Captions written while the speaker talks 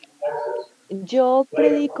Yo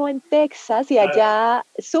predico en Texas y allá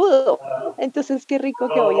sudo. Entonces, qué rico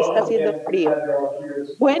que hoy está haciendo frío.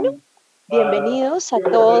 Bueno, bienvenidos a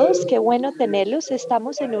todos. Qué bueno tenerlos.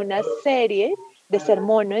 Estamos en una serie de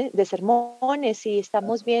sermones y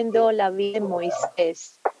estamos viendo la vida de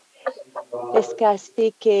Moisés. Es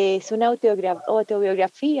casi que es una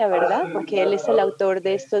autobiografía, ¿verdad? Porque él es el autor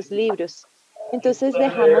de estos libros. Entonces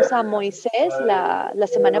dejamos a Moisés la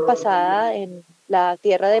semana pasada en la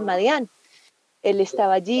tierra de Madián. Él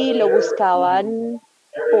estaba allí, lo buscaban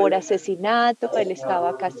por asesinato, él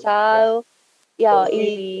estaba casado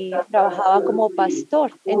y trabajaba como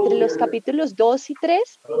pastor. Entre los capítulos 2 y 3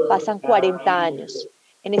 pasan 40 años.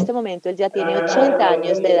 En este momento él ya tiene 80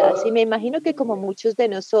 años de edad. Y me imagino que como muchos de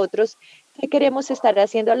nosotros, ¿qué queremos estar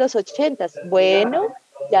haciendo a los 80? Bueno,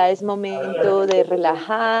 ya es momento de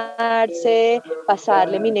relajarse,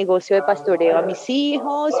 pasarle mi negocio de pastoreo a mis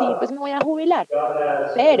hijos y pues me voy a jubilar.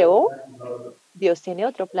 Pero Dios tiene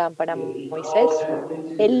otro plan para Moisés.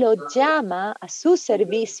 Él lo llama a su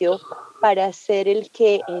servicio para ser el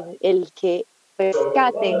que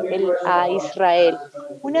rescate a Israel.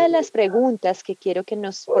 Una de las preguntas que quiero que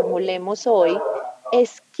nos formulemos hoy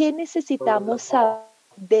es: ¿qué necesitamos saber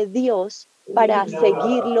de Dios para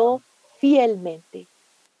seguirlo fielmente?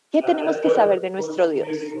 ¿Qué tenemos que saber de nuestro Dios?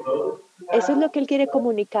 Eso es lo que él quiere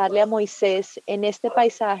comunicarle a Moisés en este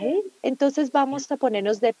paisaje. Entonces vamos a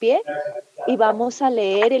ponernos de pie y vamos a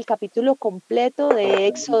leer el capítulo completo de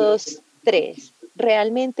Éxodos 3,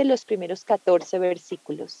 realmente los primeros 14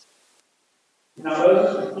 versículos.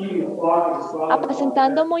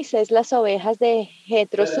 Apacentando Moisés las ovejas de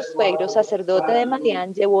Jetro, su suegro, sacerdote de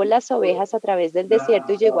Madián, llevó las ovejas a través del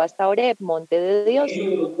desierto y llegó hasta Horeb, monte de Dios.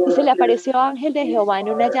 Y se le apareció ángel de Jehová en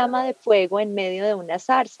una llama de fuego en medio de una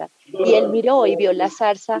zarza. Y él miró y vio la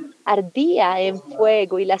zarza ardía en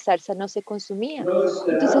fuego y la zarza no se consumía.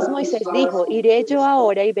 Entonces Moisés dijo: iré yo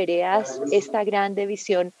ahora y veré esta grande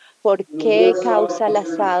visión, ¿por qué causa la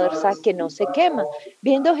zarza que no se quema?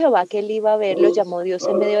 Viendo Jehová que él iba a ver, lo llamó Dios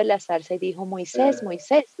en medio de la zarza y dijo: Moisés,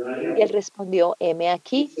 Moisés. Y él respondió: heme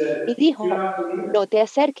aquí. Y dijo: no te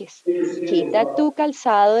acerques, quita tu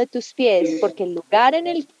calzado de tus pies, porque el lugar en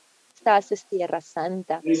el que estás es tierra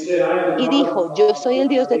santa. Y dijo: yo soy el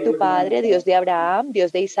Dios de tu padre, Dios de Abraham,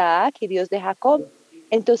 Dios de Isaac y Dios de Jacob.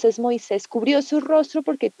 Entonces Moisés cubrió su rostro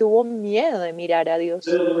porque tuvo miedo de mirar a Dios.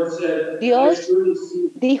 Dios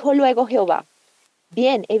dijo luego Jehová: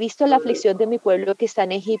 bien, he visto la aflicción de mi pueblo que está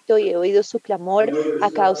en Egipto y he oído su clamor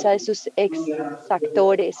a causa de sus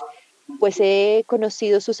exactores, pues he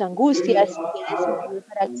conocido sus angustias y he descendido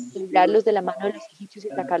para librarlos de la mano de los egipcios y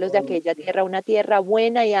sacarlos de aquella tierra, una tierra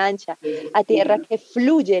buena y ancha, a tierra que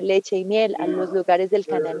fluye leche y miel, a los lugares del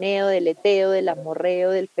cananeo, del eteo, del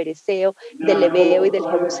amorreo, del fereceo, del ebeo y del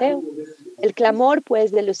jebuseo. El clamor,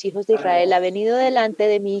 pues, de los hijos de Israel ha venido delante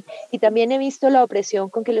de mí, y también he visto la opresión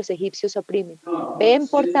con que los egipcios oprimen. Ven,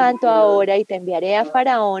 por tanto, ahora y te enviaré a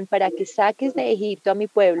Faraón para que saques de Egipto a mi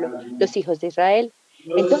pueblo, los hijos de Israel.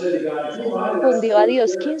 Entonces Moisés respondió a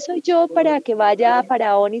Dios: ¿quién soy yo para que vaya a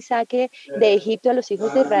Faraón y saque de Egipto a los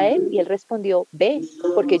hijos de Israel? Y él respondió: ve,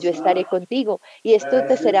 porque yo estaré contigo, y esto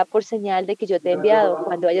te será por señal de que yo te he enviado.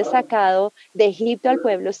 Cuando hayas sacado de Egipto al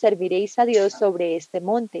pueblo, serviréis a Dios sobre este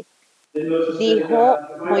monte. Dijo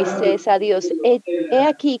Moisés a Dios: he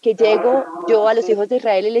aquí que llego yo a los hijos de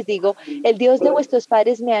Israel y les digo: el Dios de vuestros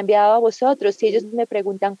padres me ha enviado a vosotros. Si ellos me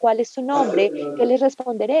preguntan cuál es su nombre, ¿qué les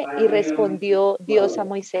responderé? Y respondió Dios a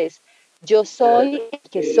Moisés: yo soy el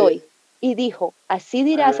que soy. Y dijo: así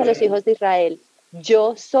dirás a los hijos de Israel: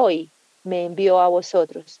 yo soy, me envió a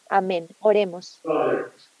vosotros. Amén. Oremos.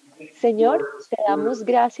 Señor, te damos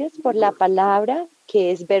gracias por la palabra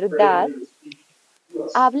que es verdad.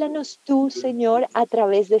 Háblanos tú, Señor, a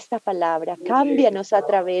través de esta palabra. Cámbianos a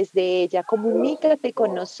través de ella. Comunícate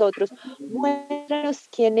con nosotros. Muéstranos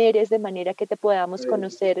quién eres de manera que te podamos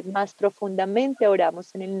conocer más profundamente.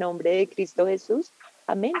 Oramos en el nombre de Cristo Jesús.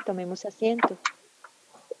 Amén. Tomemos asiento.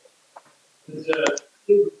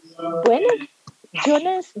 Bueno,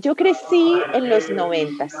 yo crecí en los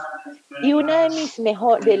 90 y una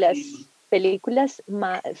de las películas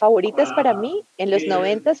favoritas para mí en los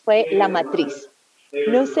 90 fue La Matriz.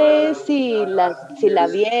 No sé si la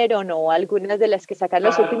vieron o algunas de las que sacan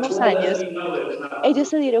los últimos años. Ellos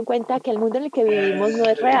se dieron cuenta que el mundo en el que vivimos no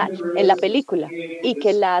es real en la película y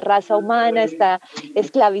que la raza humana está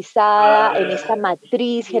esclavizada en esta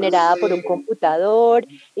matriz generada por un computador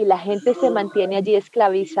y la gente se mantiene allí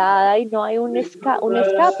esclavizada y no hay un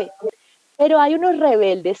escape. Pero hay unos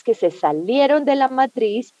rebeldes que se salieron de la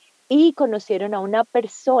matriz y conocieron a una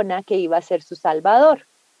persona que iba a ser su salvador,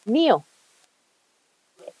 Neo.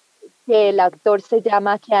 que el actor se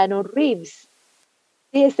llama Keanu Reeves.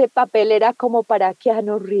 Y ese papel era como para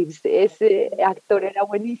Keanu Reeves, ese actor era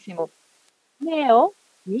buenísimo. Neo,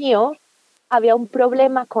 Neo, había un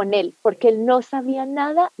problema con él, porque él no sabía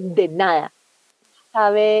nada de nada.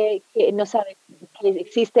 No sabe que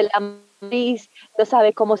existe la matriz, no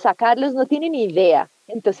sabe cómo sacarlos, no tiene ni idea.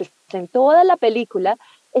 Entonces, en toda la película,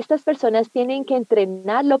 estas personas tienen que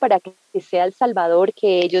entrenarlo para que sea el salvador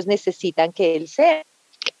que ellos necesitan que él sea.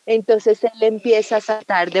 Entonces él empieza a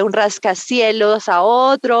saltar de un rascacielos a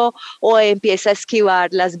otro o empieza a esquivar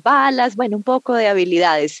las balas, bueno, un poco de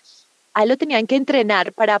habilidades. A él lo tenían que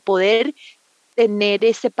entrenar para poder tener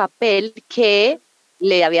ese papel que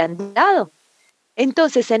le habían dado.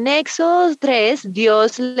 Entonces, en Éxodo 3,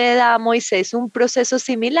 Dios le da a Moisés un proceso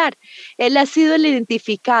similar. Él ha sido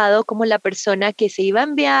identificado como la persona que se iba a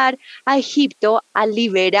enviar a Egipto a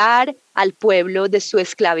liberar al pueblo de su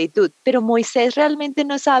esclavitud. Pero Moisés realmente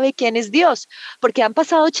no sabe quién es Dios, porque han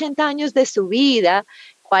pasado 80 años de su vida,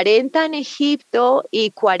 40 en Egipto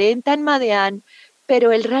y 40 en Madián,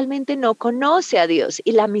 pero él realmente no conoce a Dios.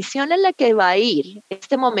 Y la misión en la que va a ir en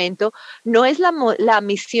este momento no es la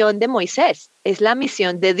misión de Moisés, es la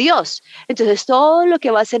misión de Dios. Entonces, todo lo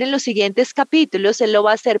que va a hacer en los siguientes capítulos, él lo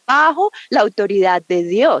va a hacer bajo la autoridad de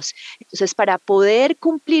Dios. Entonces, para poder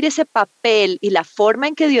cumplir ese papel y la forma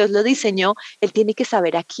en que Dios lo diseñó, él tiene que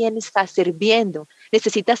saber a quién está sirviendo.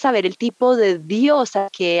 Necesita saber el tipo de Dios a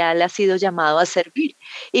que él ha sido llamado a servir.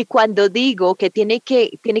 Y cuando digo que tiene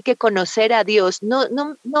que conocer a Dios,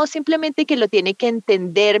 no simplemente que lo tiene que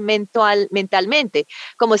entender mentalmente,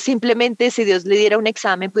 como simplemente si Dios le diera un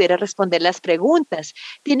examen pudiera responder las preguntas.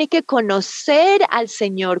 Tiene que conocer al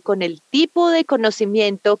Señor con el tipo de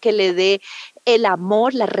conocimiento que le dé el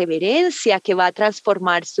amor, la reverencia que va a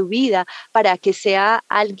transformar su vida para que sea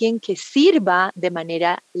alguien que sirva de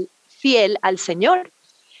manera fiel al Señor.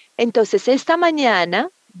 Entonces, esta mañana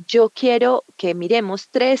yo quiero que miremos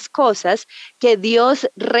tres cosas que Dios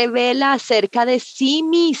revela acerca de sí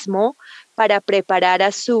mismo para preparar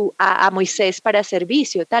a Moisés para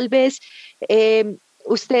servicio. Tal vez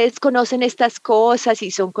ustedes conocen estas cosas y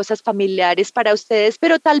son cosas familiares para ustedes,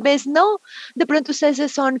 pero tal vez no. De pronto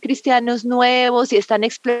ustedes son cristianos nuevos y están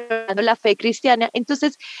explorando la fe cristiana.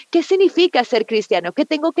 Entonces, ¿qué significa ser cristiano? ¿Qué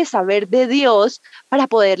tengo que saber de Dios para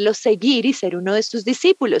poderlo seguir y ser uno de sus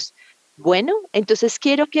discípulos? Bueno, entonces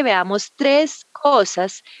quiero que veamos tres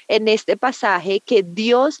cosas en este pasaje que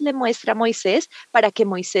Dios le muestra a Moisés para que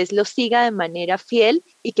Moisés lo siga de manera fiel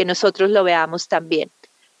y que nosotros lo veamos también.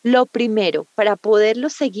 Lo primero, para poderlo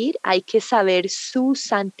seguir hay que saber su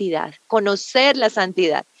santidad, conocer la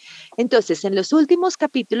santidad. Entonces, en los últimos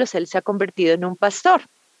capítulos, él se ha convertido en un pastor.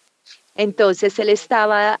 Entonces él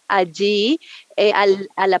estaba allí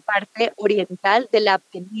a la parte oriental de la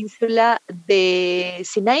península de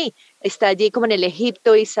Sinaí. Está allí como en el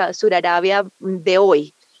Egipto y Surarabia de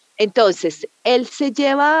hoy. Entonces, él se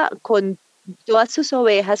lleva con todas sus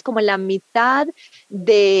ovejas como en la mitad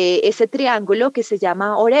de ese triángulo que se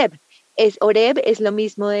llama Oreb. Oreb es lo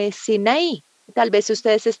mismo de Sinaí. Tal vez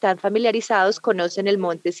ustedes están familiarizados, conocen el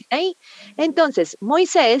monte Sinaí. Entonces,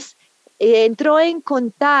 Moisés entró en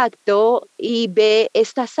contacto y ve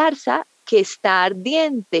esta zarza que está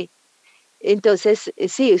ardiente. Entonces,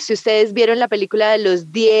 sí, si ustedes vieron la película de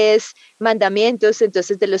los 10 mandamientos,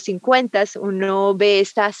 entonces de los 50, uno ve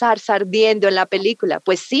esta zarza ardiendo en la película.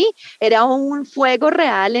 Pues sí, era un fuego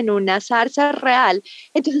real en una zarza real.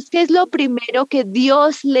 Entonces, ¿qué es lo primero que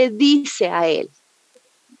Dios le dice a él?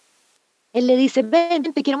 Él le dice,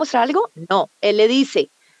 ven, ¿te quiero mostrar algo? No, él le dice,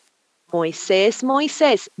 Moisés,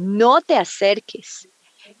 Moisés, no te acerques.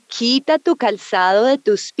 Quita tu calzado de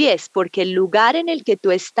tus pies, porque el lugar en el que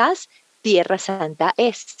tú estás, tierra santa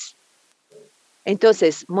es.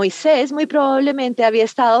 Entonces, Moisés muy probablemente había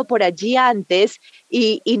estado por allí antes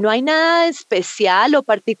y no hay nada especial o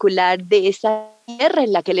particular de esa tierra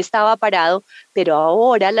en la que él estaba parado, pero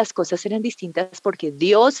ahora las cosas eran distintas porque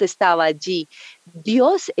Dios estaba allí.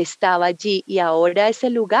 Dios estaba allí y ahora ese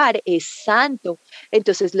lugar es santo.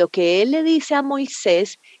 Entonces, lo que él le dice a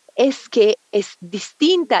Moisés es que es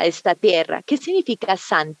distinta esta tierra. ¿Qué significa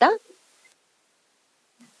santa?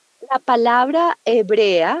 La palabra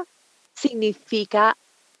hebrea significa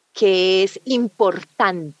que es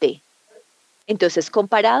importante. Entonces,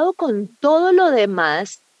 comparado con todo lo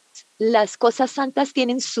demás, las cosas santas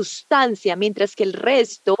tienen sustancia, mientras que el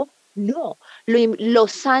resto no. Lo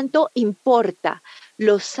santo importa.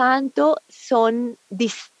 Lo santo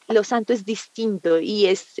lo santo es distinto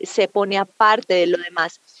y se pone aparte de lo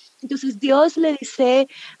demás. Entonces Dios le dice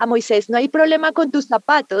a Moisés, no hay problema con tus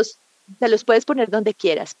zapatos, te los puedes poner donde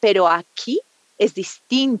quieras, pero aquí es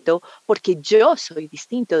distinto porque yo soy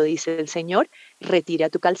distinto, dice el Señor, retira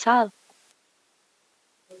tu calzado.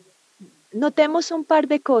 Notemos un par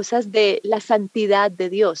de cosas de la santidad de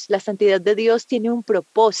Dios. La santidad de Dios tiene un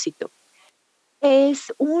propósito.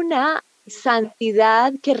 Es una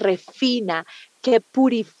santidad que refina, que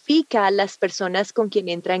purifica a las personas con quien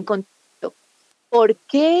entra en contacto. ¿Por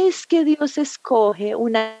qué es que Dios escoge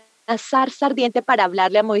una zarza ardiente para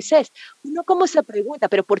hablarle a Moisés? Uno como se pregunta,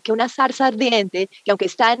 pero ¿por qué una zarza ardiente, que aunque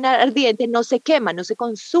está en ardiente, no se quema, no se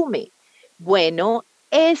consume? Bueno,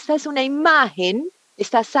 esta es una imagen,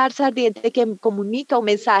 esta zarza ardiente que comunica un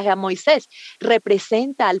mensaje a Moisés,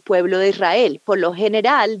 representa al pueblo de Israel. Por lo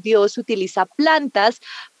general, Dios utiliza plantas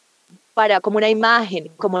para como una imagen,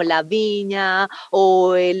 como la viña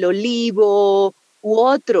o el olivo u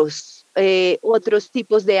otros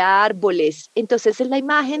tipos de árboles. Entonces es la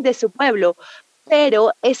imagen de su pueblo.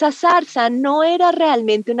 Pero esa zarza no era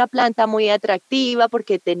realmente una planta muy atractiva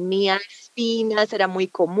porque tenía espinas, era muy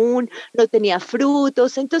común, no tenía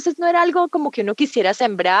frutos, entonces no era algo como que uno quisiera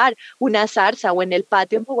sembrar una zarza o en el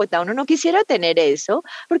patio en Bogotá, uno no quisiera tener eso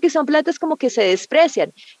porque son plantas como que se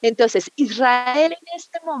desprecian. Entonces, Israel en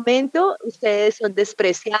este momento, ustedes son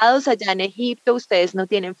despreciados allá en Egipto, ustedes no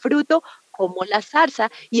tienen fruto como la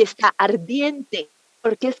zarza y está ardiente.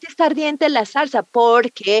 ¿Por qué es que está ardiente la zarza?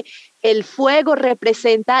 Porque el fuego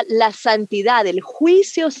representa la santidad, el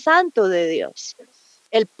juicio santo de Dios.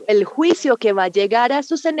 El juicio que va a llegar a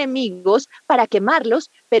sus enemigos para quemarlos,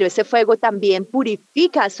 pero ese fuego también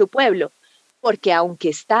purifica a su pueblo, porque aunque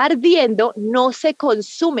está ardiendo, no se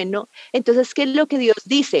consume, ¿no? Entonces, ¿qué es lo que Dios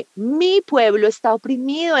dice? Mi pueblo está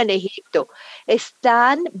oprimido en Egipto,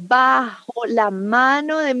 están bajo la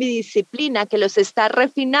mano de mi disciplina que los está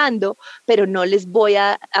refinando, pero no les voy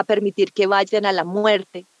a permitir que vayan a la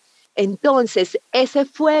muerte. Entonces, ese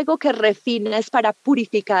fuego que refina es para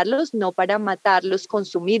purificarlos, no para matarlos,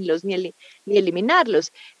 consumirlos, ni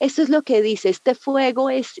eliminarlos. Eso es lo que dice, este fuego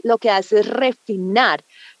es lo que hace es refinar,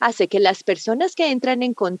 hace que las personas que entran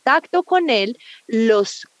en contacto con él,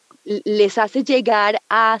 les hace llegar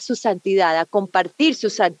a su santidad, a compartir su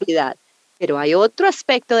santidad. Pero hay otro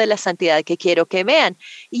aspecto de la santidad que quiero que vean,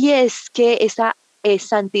 y es que esa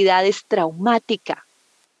santidad es traumática.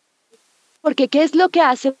 Porque ¿qué es lo que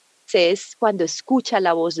hace Moisés cuando escucha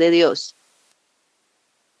la voz de Dios?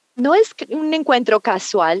 No es un encuentro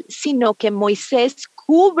casual, sino que Moisés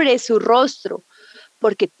cubre su rostro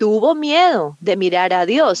porque tuvo miedo de mirar a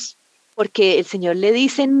Dios, porque el Señor le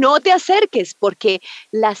dice, no te acerques, porque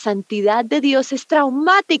la santidad de Dios es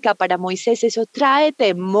traumática para Moisés, eso trae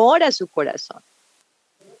temor a su corazón.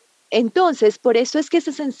 Entonces, por eso es que es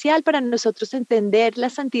esencial para nosotros entender la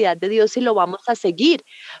santidad de Dios y lo vamos a seguir,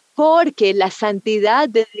 porque la santidad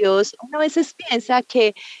de Dios, uno a veces piensa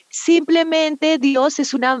que simplemente Dios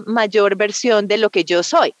es una mayor versión de lo que yo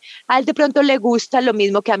soy. A él de pronto le gusta lo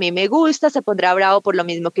mismo que a mí me gusta, se pondrá bravo por lo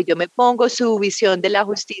mismo que yo me pongo, su visión de la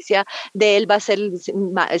justicia de él va a ser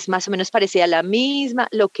es más o menos parecida a la misma,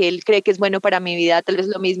 lo que él cree que es bueno para mi vida, tal vez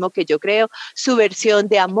lo mismo que yo creo, su versión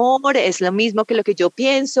de amor es lo mismo que lo que yo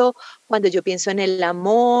pienso, cuando yo pienso en el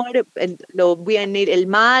amor, en lo bien y el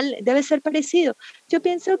mal, debe ser parecido. Yo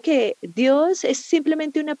pienso que Dios es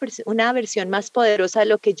simplemente una versión más poderosa de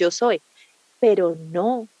lo que yo soy, pero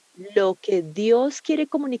no. Lo que Dios quiere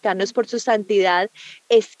comunicarnos por su santidad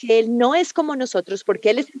es que Él no es como nosotros, porque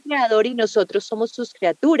Él es el creador y nosotros somos sus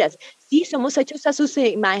criaturas. Sí, somos hechos a su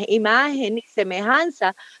imagen y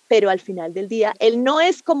semejanza, pero al final del día Él no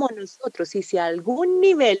es como nosotros. Y si a algún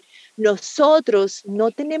nivel nosotros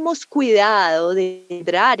no tenemos cuidado de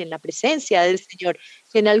entrar en la presencia del Señor,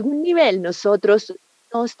 si en algún nivel nosotros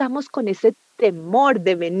no estamos con ese temor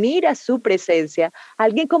de venir a su presencia,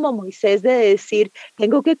 alguien como Moisés de decir,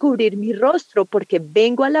 tengo que cubrir mi rostro porque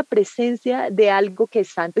vengo a la presencia de algo que es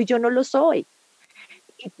santo y yo no lo soy.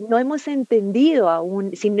 Y no hemos entendido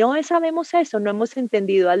aún, si no sabemos eso, no hemos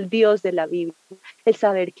entendido al Dios de la Biblia, el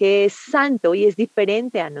saber que es santo y es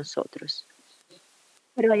diferente a nosotros.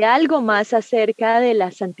 Pero hay algo más acerca de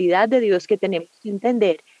la santidad de Dios que tenemos que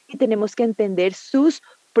entender y tenemos que entender sus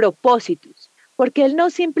propósitos, porque Él no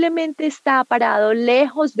simplemente está parado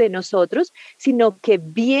lejos de nosotros, sino que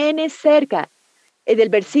viene cerca. Del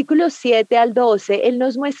versículo 7 al 12, Él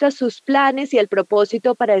nos muestra sus planes y el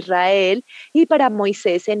propósito para Israel y para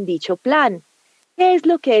Moisés en dicho plan. ¿Qué es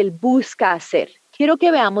lo que Él busca hacer? Quiero que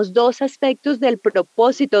veamos dos aspectos del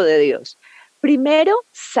propósito de Dios. Primero,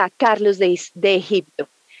 sacarlos de Egipto.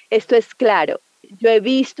 Esto es claro. Yo he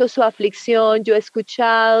visto su aflicción, yo he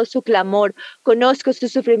escuchado su clamor, conozco su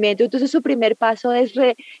sufrimiento. Entonces su primer paso es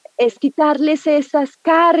quitarles esas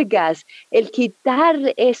cargas, el quitar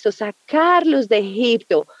esto, sacarlos de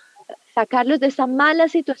Egipto. sacarlos de esa mala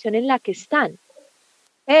situación en la que están.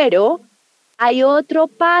 Pero hay otro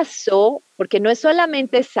paso, porque no es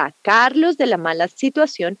solamente sacarlos de la mala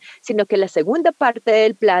situación, sino que la segunda parte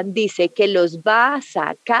del plan dice que los va a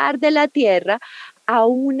sacar de la tierra a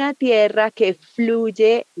una tierra que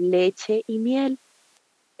fluye leche y miel.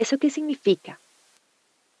 ¿Eso qué significa?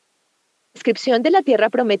 Descripción de la tierra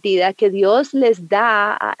prometida que Dios les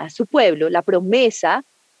da a su pueblo, la promesa,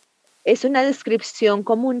 es una descripción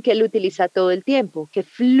común que él utiliza todo el tiempo, que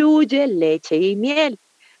fluye leche y miel.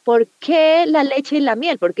 ¿Por qué la leche y la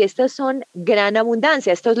miel? Porque estas son gran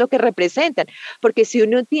abundancia, esto es lo que representan. Porque si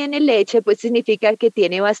uno tiene leche, pues significa que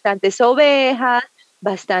tiene bastantes ovejas,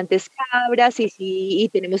 bastantes cabras y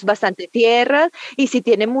tenemos bastante tierra. Y si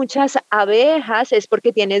tiene muchas abejas, es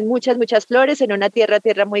porque tienes muchas flores en una tierra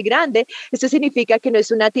muy grande. Esto significa que no es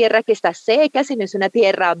una tierra que está seca, sino es una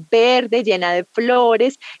tierra verde, llena de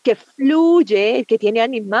flores, que fluye, que tiene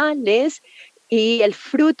animales y el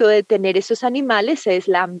fruto de tener esos animales es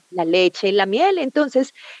la leche y la miel.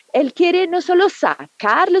 Entonces, él quiere no solo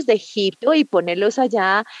sacarlos de Egipto y ponerlos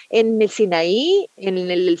allá en el Sinaí, en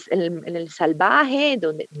el salvaje,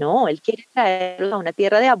 donde no, él quiere traerlos a una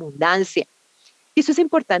tierra de abundancia. Y eso es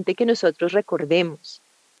importante que nosotros recordemos.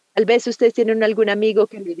 Tal vez ustedes tienen algún amigo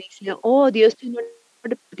que le dice, oh, Dios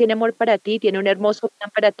tiene amor para ti, tiene un hermoso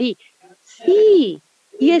plan para ti. Sí,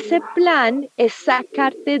 y ese plan es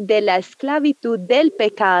sacarte de la esclavitud del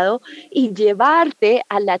pecado y llevarte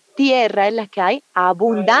a la tierra en la que hay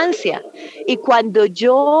abundancia. Y cuando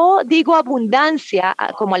yo digo abundancia,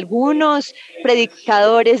 como algunos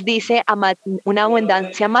predicadores dicen, una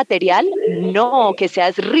abundancia material, no que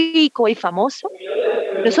seas rico y famoso.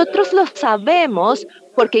 Nosotros lo sabemos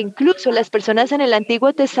porque incluso las personas en el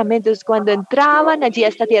Antiguo Testamento, cuando entraban allí a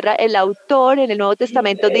esta tierra, el autor en el Nuevo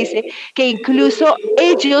Testamento dice que incluso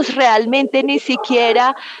ellos realmente ni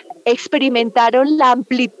siquiera experimentaron la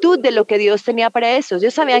amplitud de lo que Dios tenía para eso.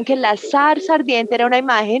 Ellos sabían que la zarza ardiente era una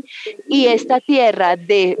imagen y esta tierra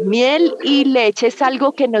de miel y leche es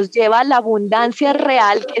algo que nos lleva a la abundancia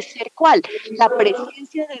real, que es ser cuál, la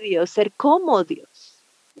presencia de Dios, ser como Dios.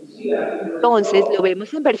 Entonces, lo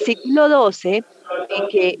vemos en versículo 12, de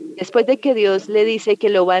que después de que Dios le dice que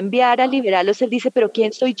lo va a enviar a liberarlos, él dice, pero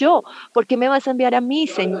 ¿quién soy yo? ¿Por qué me vas a enviar a mí,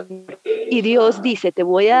 Señor? Y Dios dice, te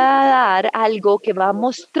voy a dar algo que va a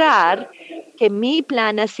mostrar que mi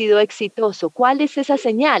plan ha sido exitoso. ¿Cuál es esa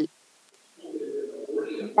señal?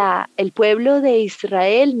 El pueblo de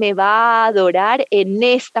Israel me va a adorar en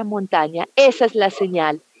esta montaña. Esa es la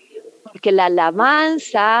señal, porque la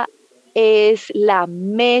alabanza es la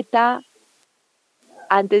meta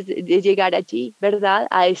antes de llegar allí, ¿verdad?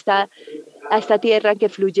 A esta tierra que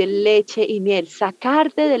fluye leche y miel,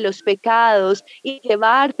 sacarte de los pecados y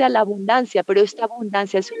llevarte a la abundancia, pero esta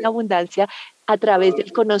abundancia es una abundancia a través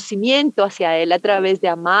del conocimiento hacia Él, a través de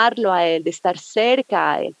amarlo a Él, de estar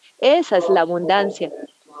cerca a Él. Esa es la abundancia.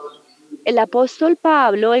 El apóstol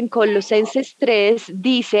Pablo en Colosenses 3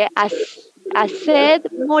 dice,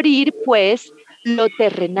 haced morir pues lo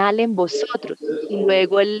terrenal en vosotros. Y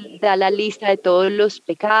luego él da la lista de todos los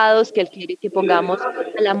pecados que él quiere que pongamos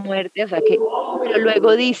a la muerte. O sea que, pero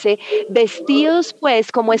luego dice, vestidos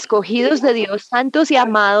pues como escogidos de Dios, santos y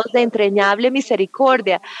amados de entrañable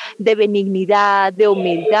misericordia, de benignidad, de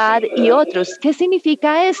humildad y otros. ¿Qué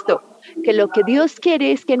significa esto? Que lo que Dios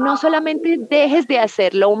quiere es que no solamente dejes de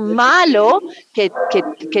hacer lo malo que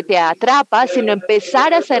te atrapa, sino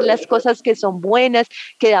empezar a hacer las cosas que son buenas,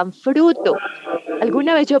 que dan fruto.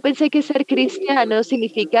 Alguna vez yo pensé que ser cristiano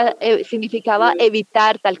significaba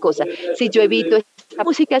evitar tal cosa. Si yo evito esta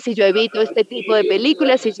música, si yo evito este tipo de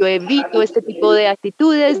películas, si yo evito este tipo de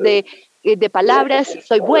actitudes, de palabras,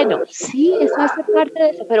 soy bueno. Sí, eso hace parte de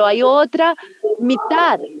eso, pero hay otra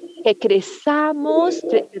mitad, que crezcamos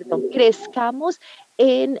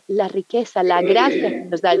en la riqueza, la gracia que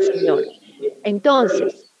nos da el Señor.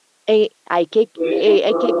 Entonces, hay que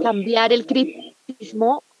cambiar el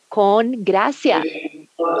cristianismo con gracia.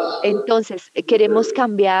 Entonces, queremos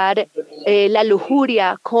cambiar la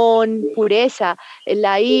lujuria con pureza,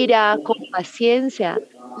 la ira con paciencia,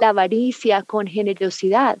 la avaricia con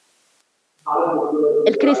generosidad.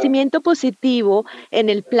 El crecimiento positivo en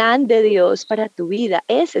el plan de Dios para tu vida,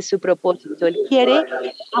 ese es su propósito. Él quiere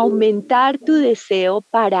aumentar tu deseo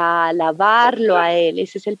para alabarlo a Él.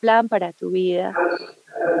 Ese es el plan para tu vida.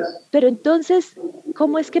 Pero entonces,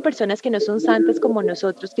 ¿cómo es que personas que no son santas como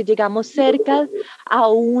nosotros, que llegamos cerca a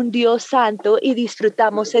un Dios santo y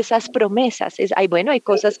disfrutamos esas promesas? Bueno, hay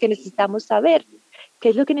cosas que necesitamos saber. ¿Qué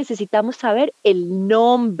es lo que necesitamos saber? El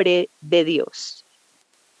nombre de Dios.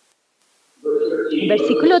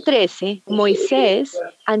 Versículo 13, Moisés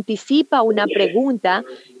anticipa una pregunta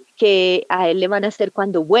que a él le van a hacer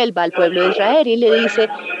cuando vuelva al pueblo de Israel y le dice,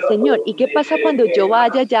 Señor, ¿y qué pasa cuando yo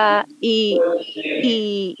vaya allá y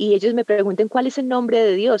ellos me pregunten cuál es el nombre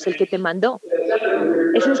de Dios, el que te mandó?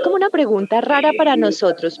 Esa es como una pregunta rara para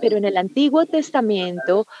nosotros, pero en el Antiguo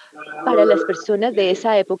Testamento, para las personas de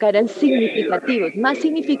esa época eran significativos, más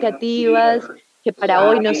significativas que para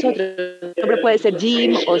hoy nosotros. El nombre puede ser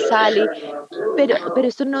Jim o Sally, pero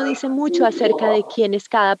esto no dice mucho acerca de quién es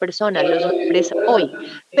cada persona, los nombres hoy.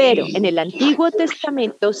 Pero en el Antiguo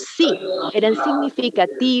Testamento sí, eran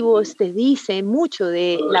significativos, te dice mucho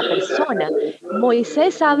de la persona.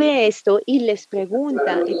 Moisés sabe esto y les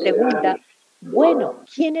pregunta y pregunta, bueno,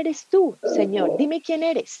 ¿quién eres tú, Señor? Dime quién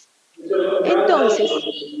eres. Entonces,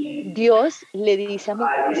 Dios le dice a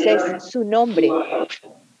Moisés su nombre.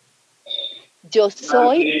 Yo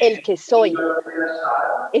soy el que soy.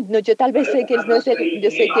 No, yo tal vez sé que él no es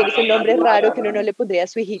yo sé que es el nombre raro que uno no le pondría a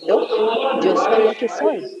su hijito. Yo soy el que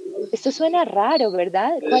soy. Esto suena raro,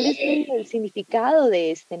 ¿verdad? ¿Cuál es el significado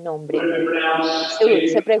de este nombre?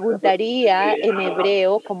 Se preguntaría en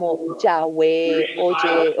hebreo como Yahweh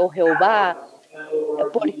o Jehová,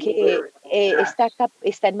 porque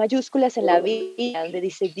está en mayúsculas en la Biblia, donde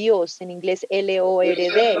dice Dios, en inglés Lord.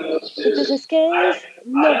 Entonces, ¿qué es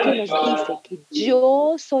lo que nos dice? Que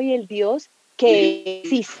yo soy el Dios que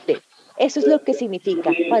existe. Eso es lo que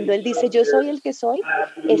significa. Cuando Él dice yo soy el que soy,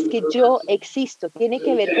 es que yo existo. Tiene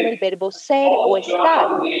que ver con el verbo ser o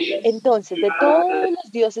estar. Entonces, de todos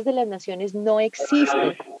los dioses de las naciones no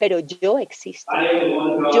existen, pero yo existo.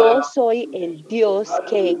 Yo soy el Dios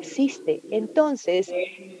que existe. Entonces,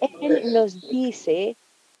 Él nos dice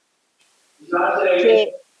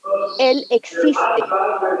que Él existe,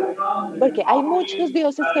 porque hay muchos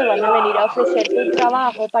dioses que van a venir a ofrecerte un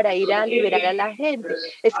trabajo para ir a liberar a la gente.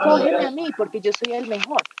 Escógeme a mí porque yo soy el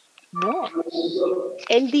mejor. No,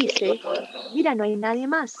 Él dice, mira, no hay nadie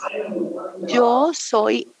más. Yo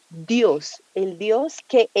soy Dios, el Dios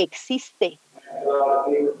que existe.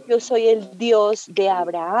 Yo soy el Dios de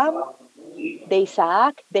Abraham, de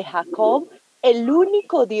Isaac, de Jacob, el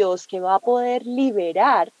único Dios que va a poder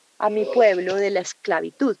liberar a mi pueblo de la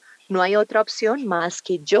esclavitud. No hay otra opción más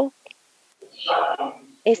que yo.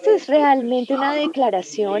 Esto es realmente una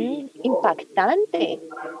declaración impactante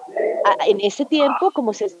en ese tiempo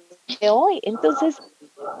como se hace hoy. Entonces,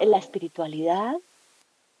 la espiritualidad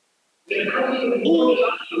y,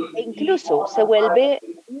 e incluso se vuelve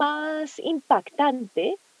más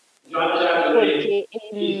impactante porque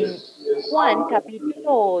en Juan capítulo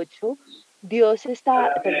 8, Jesús está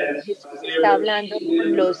hablando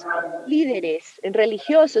con los líderes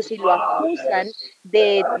religiosos y lo acusan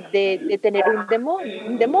de tener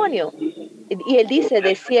un demonio. Y él dice,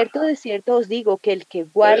 de cierto os digo que el que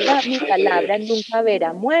guarda mi palabra nunca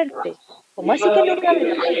verá muerte. ¿Cómo así que nunca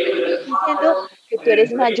verá muerte? ¿Qué estás diciendo? Que tú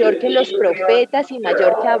eres mayor que los profetas y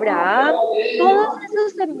mayor que Abraham. Todos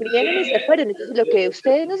esos se murieron y se fueron. Entonces, lo que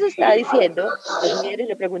usted nos está diciendo, los líderes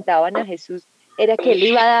le preguntaban a Jesús, era que él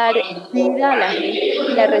iba a dar vida a la gente.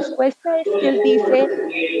 Y la respuesta es que él dice,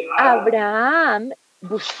 Abraham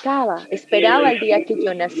buscaba, esperaba el día que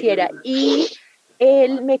yo naciera y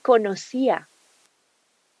él me conocía.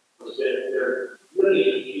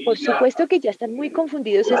 Por supuesto que ya están muy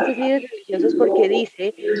confundidos estos líderes religiosos porque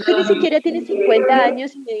dice, tú ni siquiera tienes 50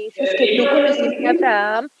 años y me dices que tú conociste a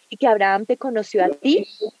Abraham y que Abraham te conoció a ti.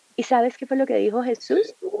 ¿Y sabes qué fue lo que dijo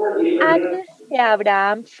Jesús? Antes que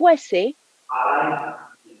Abraham fuese,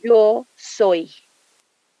 yo soy.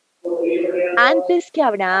 Antes que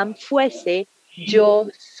Abraham fuese, yo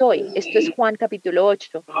soy. Esto es Juan capítulo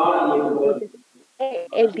 8. Entonces,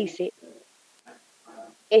 él dice,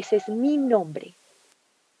 ese es mi nombre.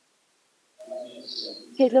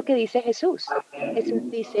 ¿Qué es lo que dice Jesús?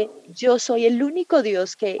 Jesús dice, yo soy el único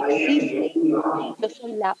Dios que existe. Yo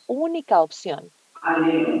soy la única opción.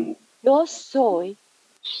 Yo soy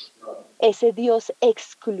ese Dios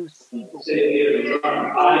exclusivo.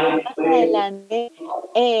 Más adelante,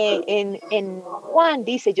 en Juan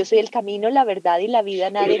dice, yo soy el camino, la verdad y la vida.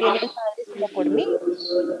 Nadie viene al Padre sino por mí.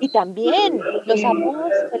 Y también los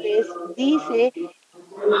apóstoles dice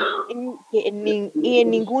y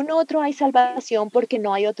en ningún otro hay salvación porque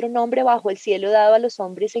no hay otro nombre bajo el cielo dado a los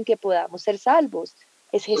hombres en que podamos ser salvos.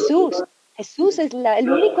 Es Jesús. Jesús es el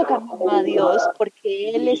único camino a Dios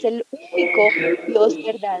porque Él es el único Dios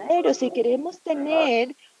verdadero. Si queremos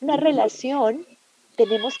tener una relación,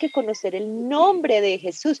 tenemos que conocer el nombre de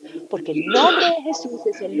Jesús, porque el nombre de Jesús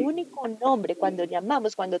es el único nombre. Cuando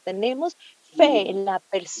llamamos, cuando tenemos fe en la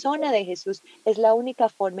persona de Jesús, es la única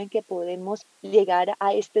forma en que podemos llegar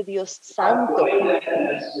a este Dios santo.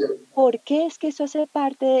 ¿Por qué es que eso hace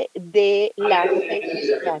parte de la fe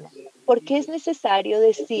cristiana? ¿Por qué es necesario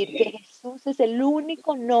decir que Jesús es el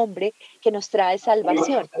único nombre que nos trae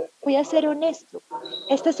salvación? Voy a ser honesto.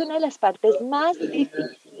 Esta es una de las partes más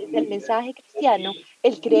difíciles del mensaje cristiano,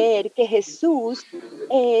 el creer que Jesús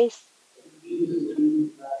es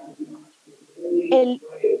el,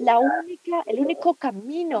 el único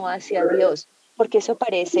camino hacia Dios, porque eso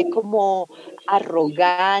parece como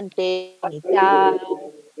arrogante, limitado.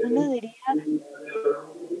 Uno diría,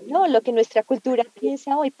 no, lo que nuestra cultura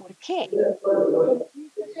piensa hoy, ¿por qué? ¿Por qué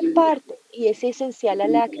esto hace parte? Y es esencial a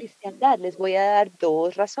la cristiandad. Les voy a dar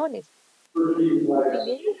dos razones. La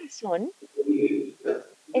primera razón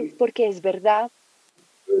es porque es verdad.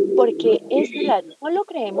 Porque es verdad, no lo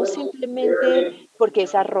creemos simplemente porque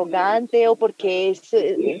es arrogante o porque es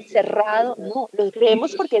cerrado, no, lo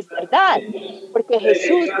creemos porque es verdad, porque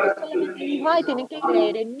Jesús no solamente dijo, ay, tienen que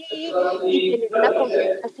creer en mí y tener una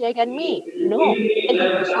confianza ciega en mí, no, él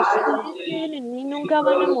dijo, si ustedes creen en mí nunca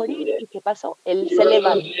van a morir. ¿Y qué pasó? Él se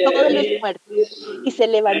levantó de los muertos y se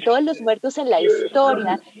levantó de los muertos en la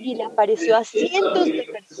historia y le apareció a cientos de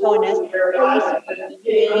personas e hizo algo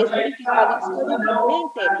que es verificable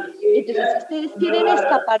históricamente. Entonces, si ustedes quieren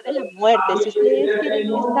escapar de la muerte, si ustedes quieren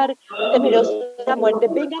no estar temerosos de la muerte,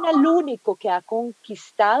 vengan al único que ha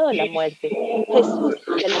conquistado la muerte. Jesús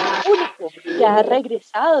es el único que ha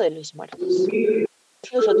regresado de los muertos.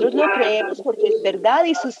 Nosotros lo creemos porque es verdad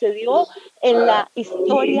y sucedió en la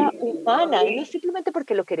historia humana. No es simplemente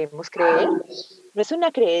porque lo queremos creer, no es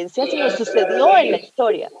una creencia, sino sucedió en la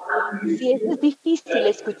historia. Si eso es difícil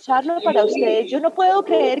escucharlo para ustedes, yo no puedo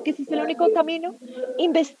creer que ese es el único camino.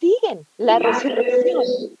 Investiguen la resurrección.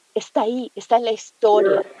 Está ahí, está en la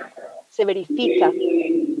historia, se verifica.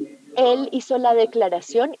 Él hizo la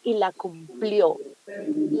declaración y la cumplió.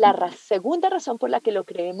 Segunda razón por la que lo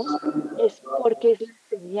creemos es porque es la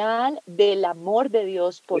señal del amor de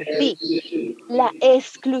Dios por ti, la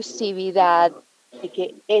exclusividad de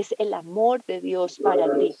que es el amor de Dios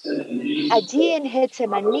para ti. Allí en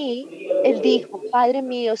Getsemaní, él dijo, Padre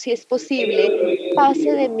mío, si es posible,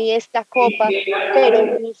 pase de mí esta copa,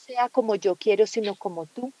 pero no sea como yo quiero, sino como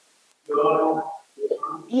tú.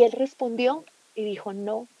 Y él respondió y dijo,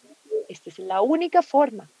 no, esta es la única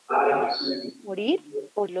forma, morir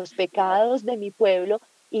por los pecados de mi pueblo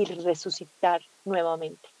y resucitar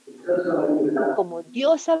nuevamente. Como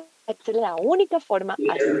Dios sabe que es la única forma,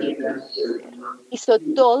 así tuvo que ser. Hizo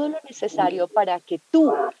todo lo necesario para que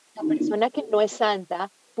tú, la persona que no es santa,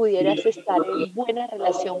 pudieras estar en buena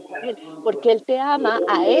relación con Él, porque Él te ama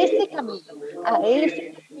a ese camino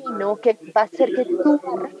que va a hacer que tú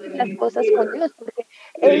arregles las cosas con Dios, porque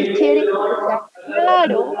Él quiere que sea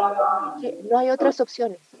claro que no hay otras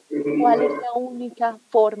opciones. ¿Cuál es la única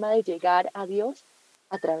forma de llegar a Dios?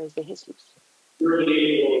 A través de Jesús.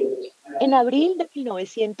 En abril de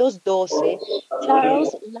 1912,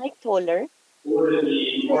 Charles Lightoller se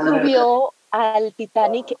subió al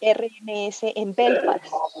Titanic RMS en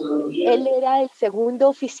Belfast. Él era el segundo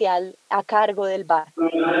oficial a cargo del barco.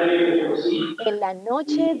 En la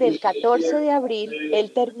noche del 14 de abril,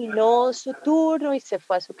 él terminó su turno y se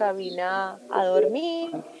fue a su cabina a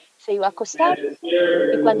dormir, se iba a acostar.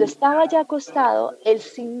 Y cuando estaba ya acostado, él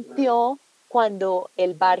sintió cuando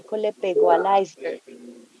el barco le pegó al iceberg.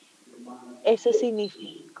 Eso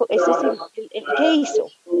significó, ¿qué hizo?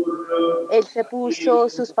 Él se puso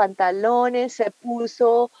sus pantalones, se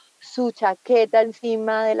puso su chaqueta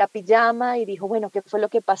encima de la pijama y dijo, bueno, ¿qué fue lo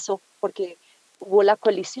que pasó? Porque hubo la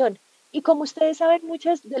colisión. Y como ustedes saben,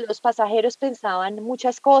 muchos de los pasajeros pensaban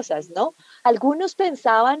muchas cosas, ¿no? Algunos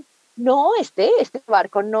pensaban, no, este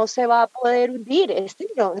barco no se va a poder hundir,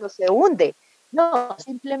 no se hunde. No,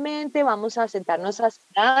 simplemente vamos a sentarnos a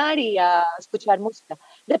cenar y a escuchar música.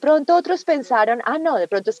 De pronto otros pensaron, no, de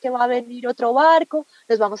pronto es que va a venir otro barco,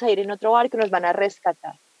 nos vamos a ir en otro barco, nos van a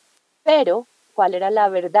rescatar. Pero, ¿cuál era la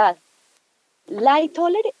verdad?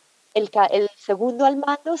 Lightoller, el segundo al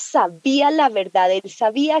mando, sabía la verdad, él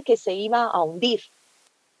sabía que se iba a hundir.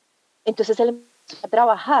 Entonces él empezó a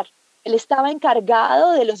trabajar, él estaba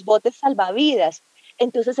encargado de los botes salvavidas.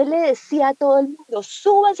 Entonces él le decía a todo el mundo,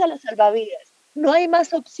 súbanse a los salvavidas, no hay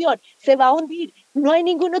más opción, se va a hundir, no hay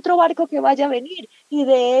ningún otro barco que vaya a venir. Y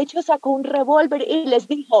de hecho sacó un revólver y les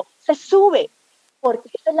dijo, se sube, porque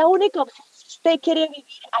esa es la única opción. Si usted quiere vivir,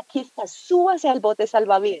 aquí está, súbase al bote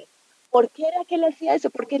salvavidas. ¿Por qué era que él hacía eso?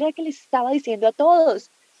 ¿Por qué era que les estaba diciendo a todos?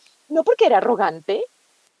 No porque era arrogante,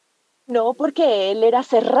 no porque él era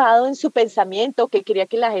cerrado en su pensamiento, que quería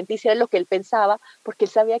que la gente hiciera lo que él pensaba, porque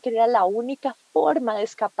él sabía que era la única forma de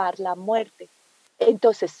escapar la muerte.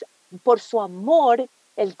 Entonces, por su amor,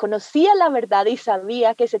 él conocía la verdad y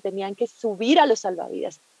sabía que se tenían que subir a los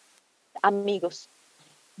salvavidas. Amigos,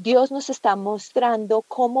 Dios nos está mostrando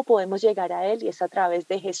cómo podemos llegar a Él y es a través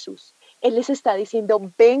de Jesús. Él les está diciendo,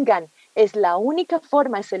 vengan, es la única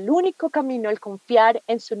forma, es el único camino el confiar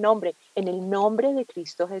en su nombre, en el nombre de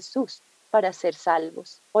Cristo Jesús, para ser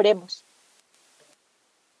salvos. Oremos.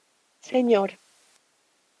 Señor,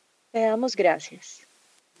 te damos gracias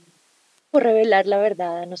por revelar la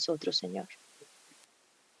verdad a nosotros, Señor.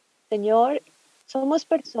 Señor, somos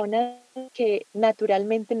personas que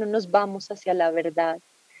naturalmente no nos vamos hacia la verdad.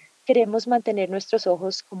 Queremos mantener nuestros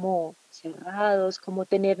ojos como cerrados, como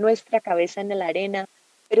tener nuestra cabeza en la arena,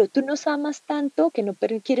 pero tú nos amas tanto que no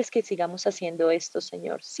quieres que sigamos haciendo esto,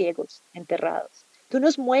 Señor, ciegos, enterrados. Tú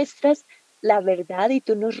nos muestras la verdad y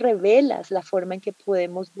tú nos revelas la forma en que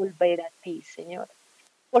podemos volver a ti, Señor.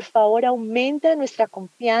 Por favor, aumenta nuestra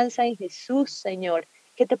confianza en Jesús, Señor,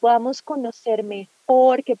 que te podamos conocer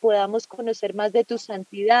mejor, que podamos conocer más de tu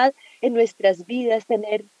santidad en nuestras vidas,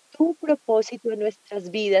 tener tu propósito en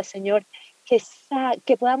nuestras vidas, Señor,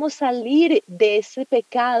 que podamos salir de ese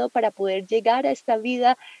pecado para poder llegar a esta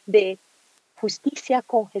vida de justicia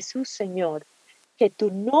con Jesús, Señor. Que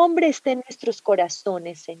tu nombre esté en nuestros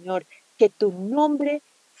corazones, Señor. Que tu nombre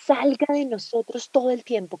salga de nosotros todo el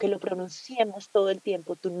tiempo, que lo pronunciemos todo el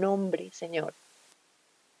tiempo, tu nombre, Señor.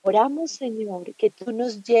 Oramos, Señor, que tú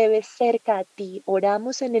nos lleves cerca a ti.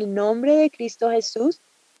 Oramos en el nombre de Cristo Jesús.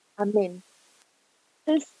 Amén.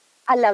 Entonces, a la